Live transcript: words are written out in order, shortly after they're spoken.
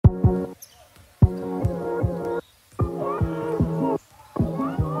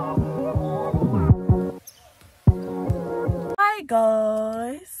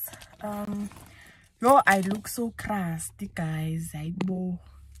guys. Yo, I look so crusty, guys. What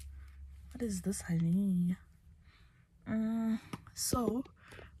is this, honey? So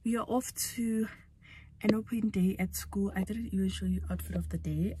we are off to an open day at school. I didn't even show you outfit of the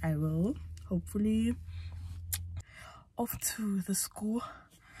day. I will hopefully. Off to the school.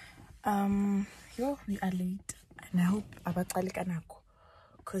 Yo, we are late, and I hope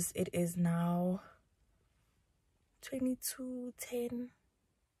because it is now 22:10,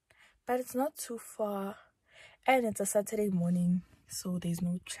 but it's not too far, and it's a Saturday morning, so there's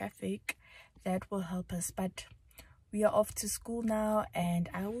no traffic. That will help us. But we are off to school now, and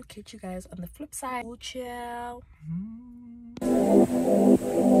I will catch you guys on the flip side. Ciao.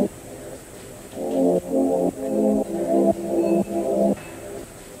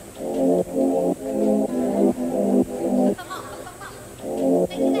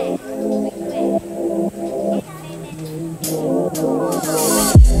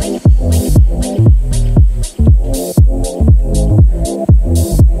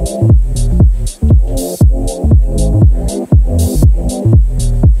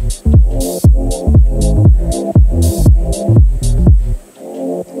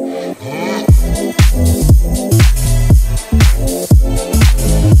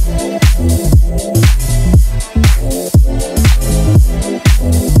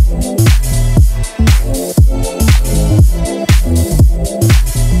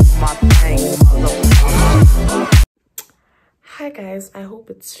 Hi guys, I hope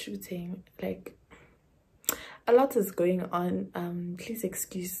it's shooting. Like, a lot is going on. Please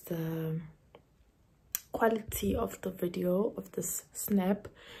excuse the quality of the video of this snap.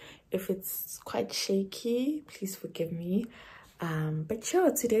 If it's quite shaky, please forgive me. But yeah,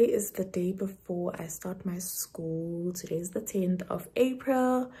 today is the day before I start my school. Today is the 10th of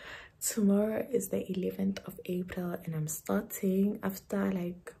April. Tomorrow is the 11th of April, and I'm starting after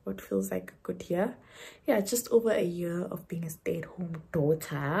like what feels like a good year. Yeah, just over a year of being a stay-at-home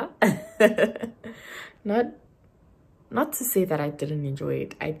daughter. Not to say that I didn't enjoy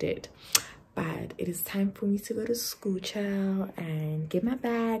it, I did. But it is time for me to go to school, child, and get my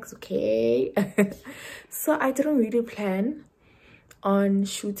bags, okay? So I didn't really plan on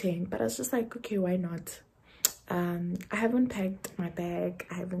shooting, but I was just like, okay, why not? I haven't packed my bag.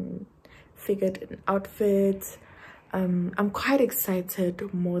 I haven't figured an outfit. I'm quite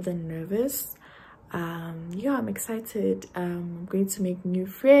excited, more than nervous. Yeah, I'm excited. I'm going to make new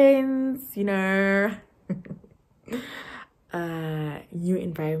friends, you know. New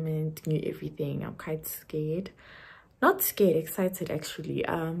environment, new everything. I'm quite scared. Not scared, excited actually.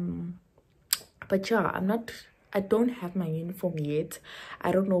 But yeah, I don't have my uniform yet.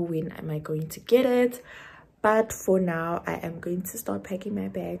 I don't know when am I going to get it. But for now, I am going to start packing my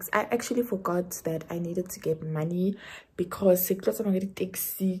bags. I actually forgot that I needed to get money because you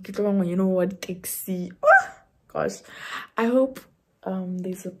know what, taxi. Gosh, I hope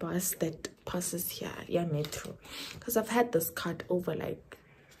there's a bus that passes here. Yeah, metro. Because I've had this card over like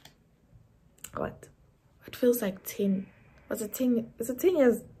what? It feels like 10. Was it 10? Is it 10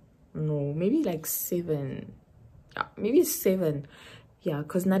 years? No, maybe like 7. Yeah, maybe 7. Yeah,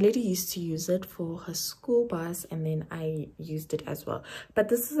 because Naledi used to use it for her school bus, and then I used it as well. But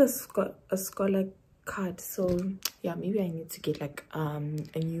this is a scholar card, so yeah, maybe I need to get like a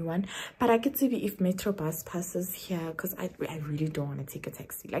new one. But I get to be if metro bus passes here, because I really don't want to take a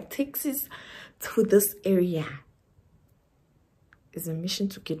taxi. Like, taxis to this area is a mission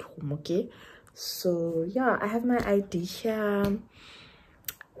to get home, okay? So yeah, I have my ID here.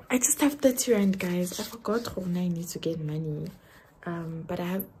 I just have 30 rand, guys. I forgot how I need to get money. But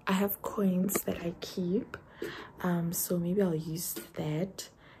I have coins that I keep, so maybe I'll use that.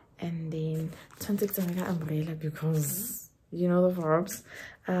 And then take an umbrella because you know the vibes.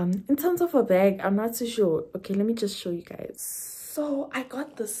 In terms of a bag, I'm not too sure. Okay, let me just show you guys. So I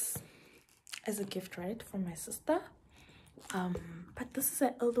got this as a gift, right, from my sister. But this is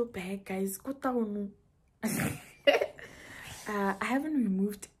an elbow bag, guys. I haven't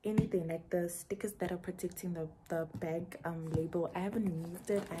removed anything, like the stickers that are protecting the bag label. I haven't removed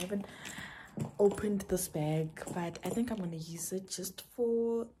it. I haven't opened this bag, but I think I'm gonna use it just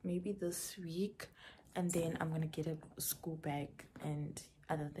for maybe this week, and then I'm gonna get a school bag and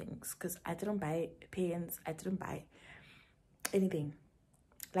other things, because I didn't buy pens, I didn't buy anything.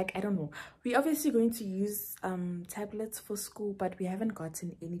 Like, I don't know, we're obviously going to use tablets for school, but we haven't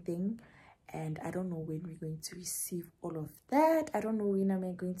gotten anything. And I don't know when we're going to receive all of that. I don't know when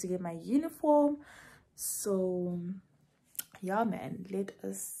I'm going to get my uniform. So yeah, man, let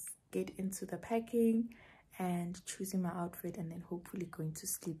us get into the packing and choosing my outfit, and then hopefully going to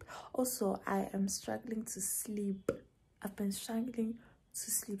sleep. Also, I am struggling to sleep I've been struggling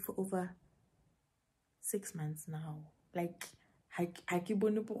to sleep for over 6 months now. Like I keep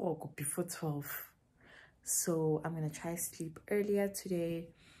on before 12. So I'm gonna try sleep earlier today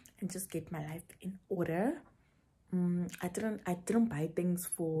and just get my life in order. I didn't buy things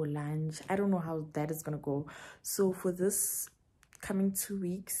for lunch. I don't know how that is gonna go. So for this coming 2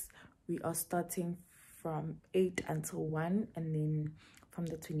 weeks, we are starting from 8 until 1, and then from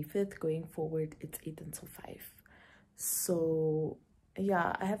the 25th going forward it's 8 until 5. So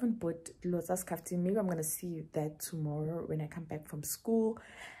yeah, I haven't bought lotus kafti. Maybe I'm gonna see that tomorrow when I come back from school.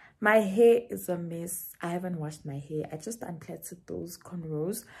 My hair is a mess. I haven't washed my hair. I just unplaited those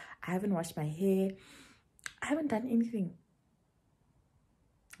cornrows. I haven't washed my hair. I haven't done anything.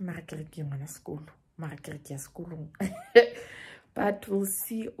 But we'll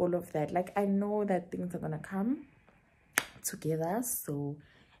see all of that. Like, I know that things are gonna come together. So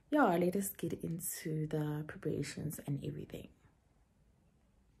yeah, let us get into the preparations and everything.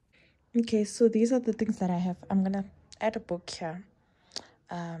 Okay, so these are the things that I have. I'm gonna add a book here,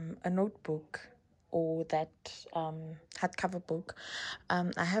 a notebook, or that hardcover book.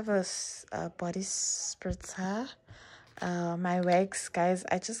 I have a body spritzer, my wax, guys.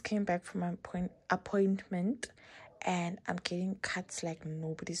 I just came back from my appointment and I'm getting cuts like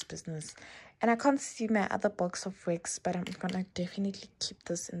nobody's business, and I can't see my other box of wax, but I'm gonna definitely keep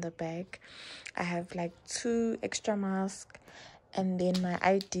this in the bag. I have like 2 extra masks, and then my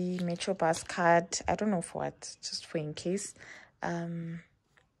ID, Metro Bus card. I don't know for what, just for in case.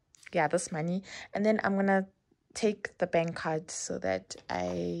 Yeah, this money. And then I'm gonna take the bank card so that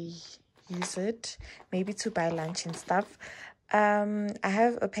I use it maybe to buy lunch and stuff. I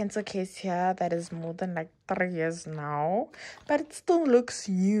have a pencil case here that is more than like 3 years now, but it still looks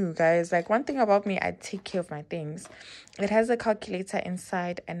new, guys. Like, one thing about me, I take care of my things. It has a calculator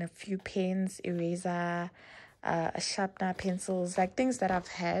inside and a few pens, eraser, a sharpener, pencils, like things that I've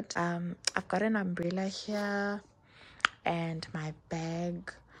had. I've got an umbrella here and my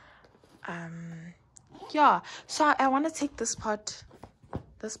bag. Yeah, so I want to take this part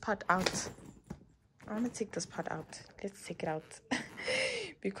out. I want to take this part out. Let's take it out.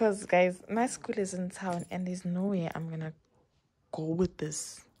 Because, guys, my school is in town and there's no way I'm gonna go with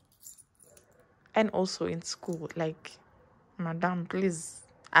this. And also in school, like, madam, please,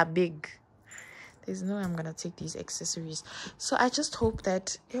 I beg. There's no way I'm gonna take these accessories. So I just hope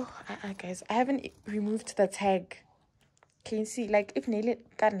that, guys, I haven't removed the tag. Can you see? Like, if Nelly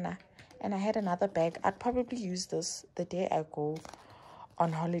Karna and I had another bag, I'd probably use this the day I go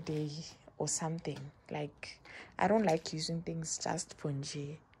on holiday or something. Like, I don't like using things just for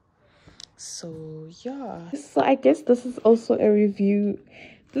nje. So yeah, so I guess this is also a review.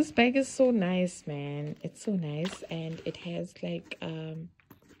 This bag is so nice, man. It's so nice, and it has like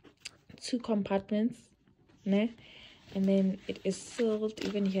 2 compartments, ne? And then it is sealed.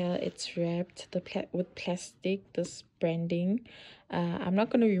 Even here it's wrapped with plastic, this branding. I'm not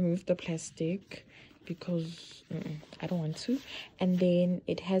going to remove the plastic because I don't want to. And then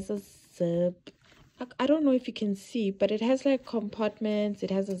it has a zip. I don't know if you can see, but it has like compartments.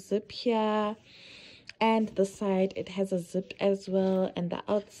 It has a zip here, and the side it has a zip as well, and the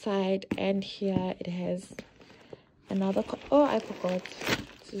outside and here it has another oh, I forgot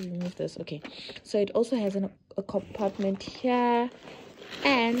to remove this. Okay, so it also has a compartment here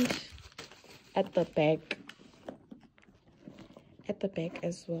and at the back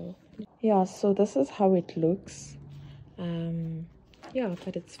as well. Yeah, so this is how it looks. Yeah,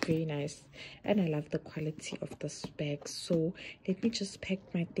 but it's very nice and I love the quality of this bag. So let me just pack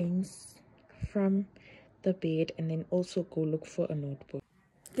my things from the bed and then also go look for a notebook.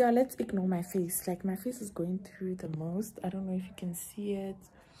 Yeah, let's ignore my face. Like, my face is going through the most. I don't know if you can see it.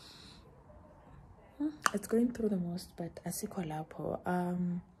 It's going through the most, but I see kolapo.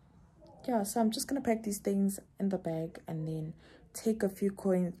 Yeah, so I'm just gonna pack these things in the bag and then take a few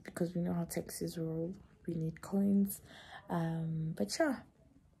coins because we know how taxis roll. We need coins. But yeah,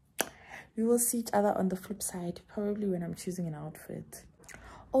 we will see each other on the flip side, probably when I'm choosing an outfit.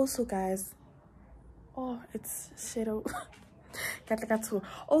 Also, guys, oh, it's shadow.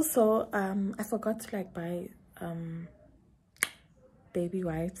 Also, I forgot to like buy baby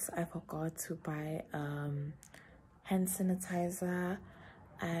wipes. I forgot to buy hand sanitizer.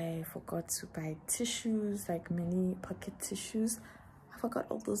 I forgot to buy tissues, like mini pocket tissues. I forgot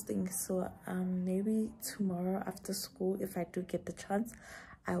all those things. So maybe tomorrow after school, if I do get the chance,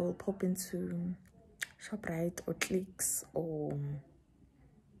 I will pop into ShopRite or Clicks or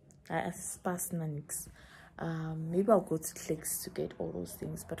Spasnanix. Maybe I'll go to Clicks to get all those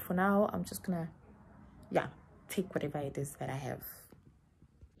things, but for now I'm just gonna take whatever it is that I have.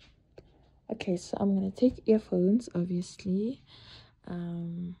 Okay, so I'm gonna take earphones, obviously.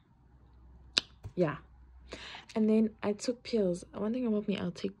 Yeah, and then I took pills. One thing about me,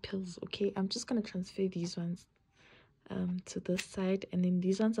 I'll take pills. Okay, I'm just gonna transfer these ones to this side, and then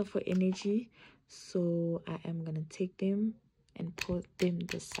these ones are for energy, so I am gonna take them and put them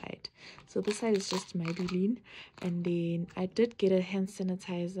this side. So this side is just Maybelline, and then I did get a hand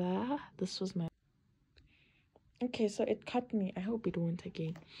sanitizer. This was my okay, so it cut me. I hope it won't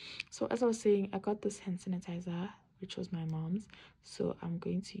again. So as I was saying, I got this hand sanitizer, which was my mom's, so I'm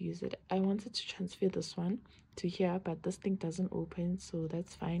going to use it. I wanted to transfer this one to here, but this thing doesn't open, so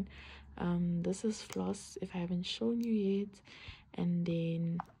that's fine. This is floss, if I haven't shown you yet. And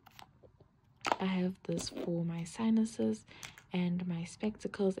then I have this for my sinuses and my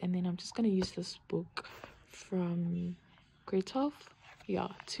spectacles. And then I'm just going to use this book from grade 12, yeah,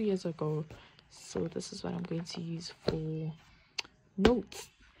 2 years ago. So this is what I'm going to use for notes.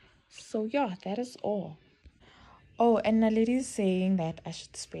 So yeah, that is all. Oh, and the lady is saying that I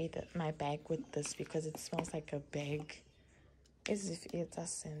should spray my bag with this because it smells like a bag, as if it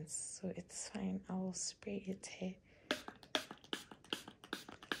doesn't. So it's fine, I'll spray it here.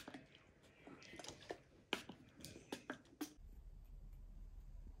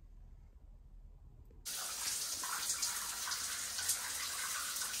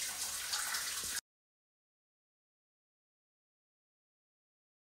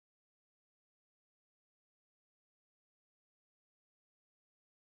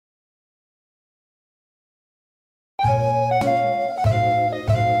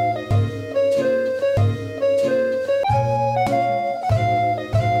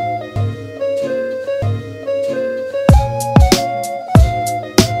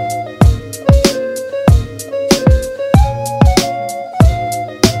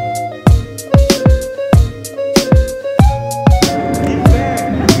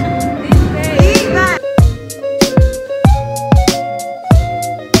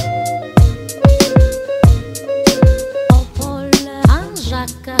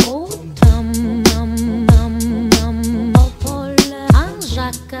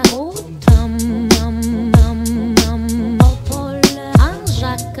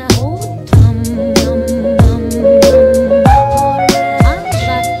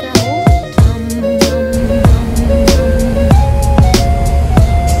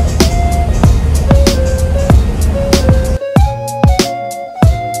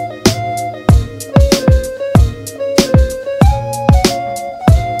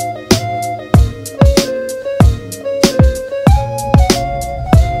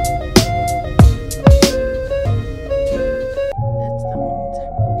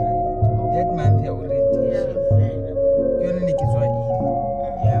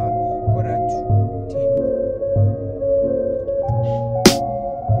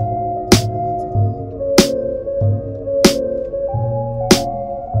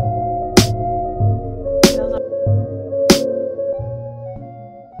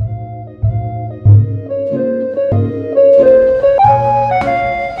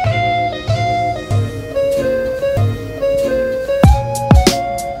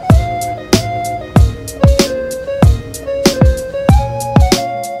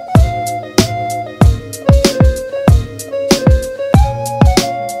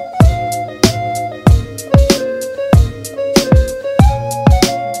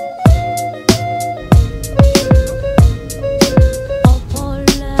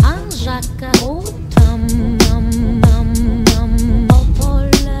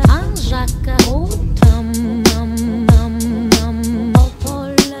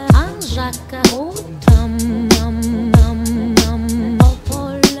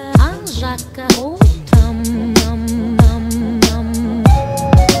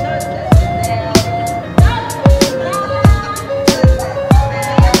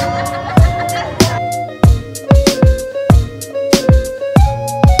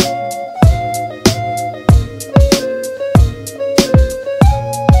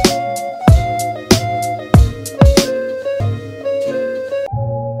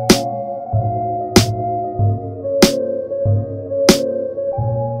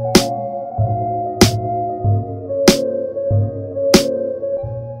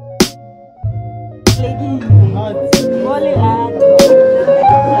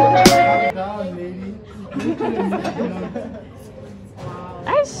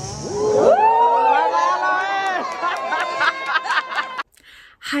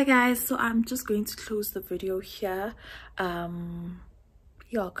 Hi guys, so I'm just going to close the video here. Yeah,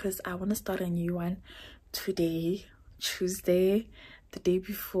 because I want to start a new one today, Tuesday, the day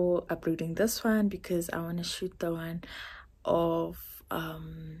before uploading this one, because I want to shoot the one of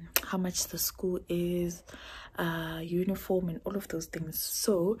how much the school is, uniform and all of those things.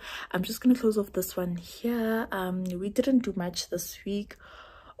 So I'm just gonna close off this one here. We didn't do much this week,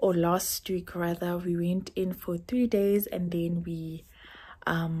 or last week rather. We went in for 3 days, and then we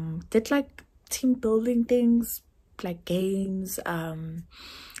did like team building things, like games,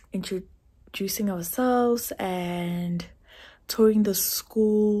 introducing ourselves and touring the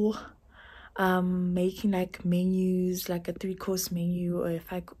school, making like menus, like a 3-course menu or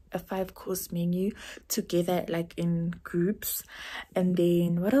a 5-course menu together, like in groups. And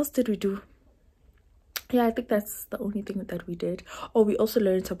then what else did we do? Yeah, I think that's the only thing that we did. Oh, we also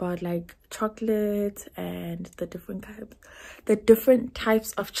learned about like chocolate and the different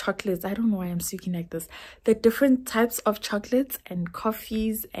types of chocolates. I don't know why I'm speaking like this. The different types of chocolates and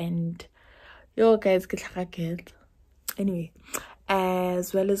coffees, and yo guys, anyway,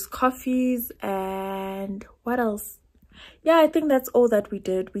 as well as coffees. And what else? Yeah, I think that's all that we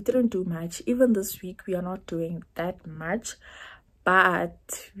did. We didn't do much. Even this week we are not doing that much,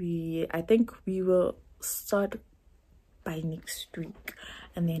 but I think we will start by next week,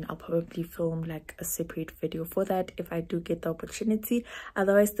 and then I'll probably film like a separate video for that if I do get the opportunity.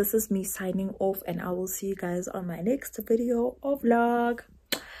 Otherwise, this is me signing off, and I will see you guys on my next video or vlog.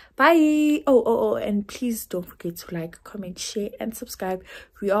 Bye. Oh, and please don't forget to like, comment, share and subscribe.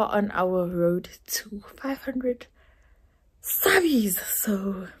 We are on our road to 500 subbies,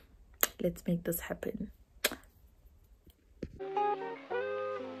 so let's make this happen.